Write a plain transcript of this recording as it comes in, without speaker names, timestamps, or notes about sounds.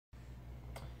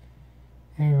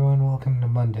Hey everyone, welcome to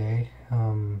Monday.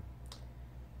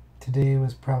 Today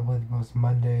was probably the most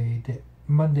Monday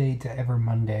to ever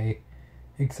Monday,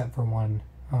 except for one.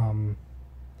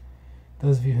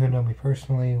 Those of you who know me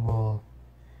personally will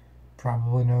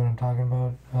probably know what I'm talking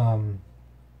about,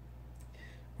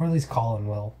 or at least Colin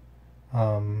will.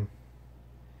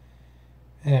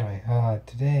 Anyway,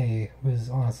 today was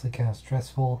honestly kind of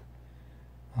stressful.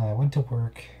 I went to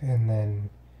work and then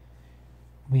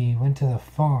we went to the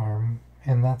farm,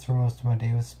 and that's where most of my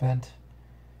day was spent.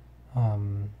 I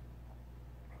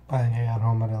think I got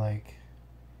home at like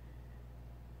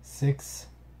 6.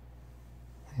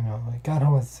 I got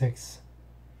home at 6,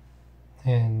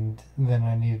 and then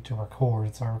I needed to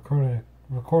record, so I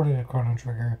recorded a Chrono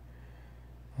Trigger.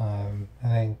 I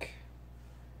think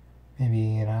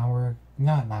maybe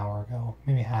not an hour ago,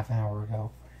 maybe half an hour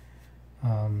ago.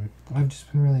 I've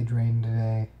just been really drained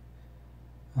today.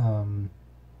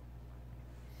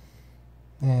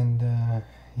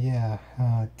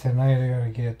 Tonight I gotta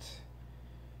get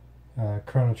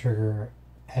Chrono Trigger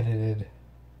edited.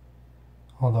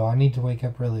 Although I need to wake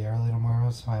up really early tomorrow,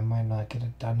 so I might not get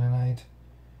it done tonight.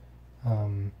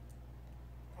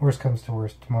 Worst comes to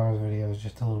worst, tomorrow's video is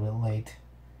just a little bit late.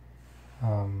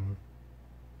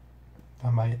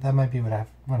 That might be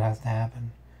what has to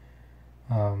happen.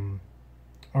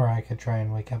 Or I could try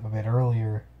and wake up a bit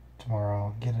earlier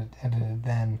tomorrow, get it edited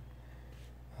then.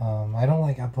 I don't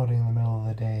like uploading in the middle of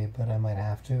the day, but I might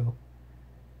have to.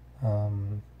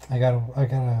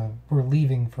 We're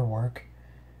leaving for work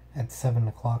at 7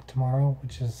 o'clock tomorrow,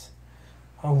 which is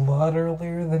a lot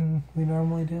earlier than we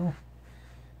normally do.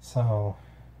 So,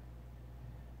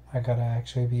 I gotta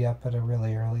actually be up at a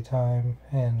really early time,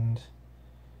 and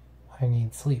I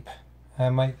need sleep. I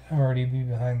might already be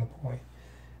behind the point.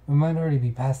 We might already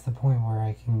be past the point where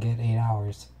I can get 8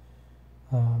 hours.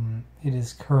 It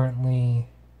is currently...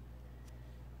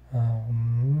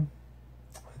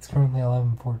 it's currently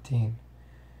 11:14,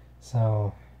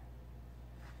 so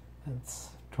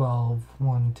that's 12,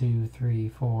 1, 2, 3,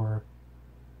 4,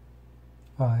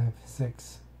 5,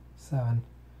 6, 7.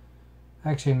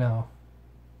 Actually, no.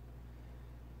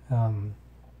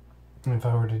 If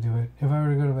I were to go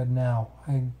to bed now,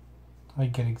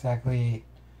 I'd get exactly 8,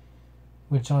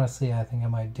 which honestly I think I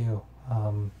might do.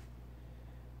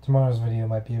 Tomorrow's video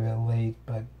might be a bit late,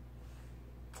 but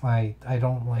I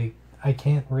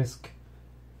can't risk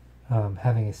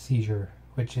having a seizure,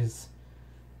 which is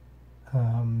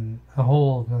a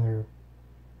whole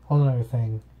other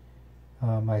thing.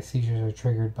 My seizures are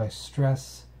triggered by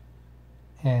stress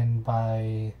and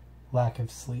by lack of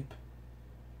sleep,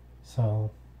 so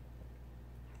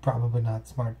probably not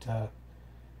smart to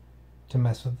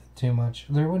mess with it too much.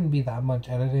 There wouldn't be that much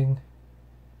editing,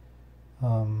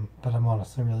 but I'm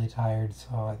honestly really tired,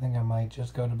 so I think I might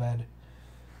just go to bed.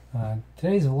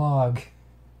 Today's vlog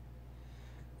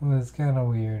was kind of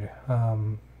weird.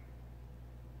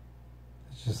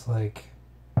 It's just like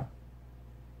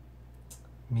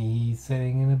me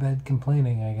sitting in a bed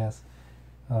complaining, I guess.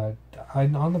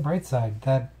 On the bright side,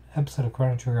 that episode of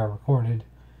Chrono Trigger I recorded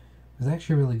was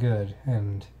actually really good,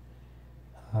 and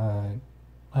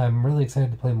I'm really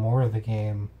excited to play more of the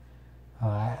game.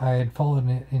 I had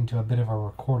fallen into a bit of a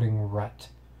recording rut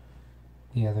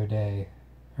the other day.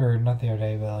 Or not the other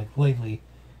day, but like lately,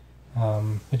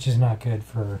 which is not good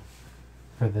for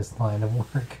this line of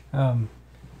work.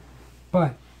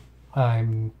 But I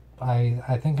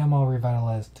think I'm all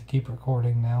revitalized to keep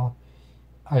recording now.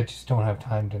 I just don't have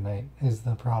time tonight is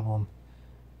the problem.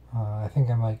 I think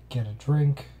I might get a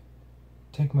drink,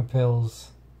 take my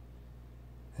pills,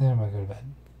 and I might go to bed.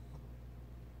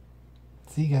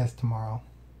 See you guys tomorrow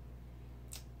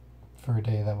for a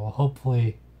day that will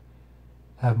hopefully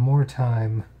have more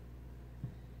time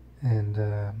and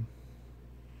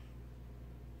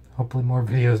hopefully more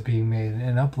videos being made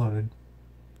and uploaded.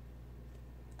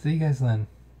 See you guys then.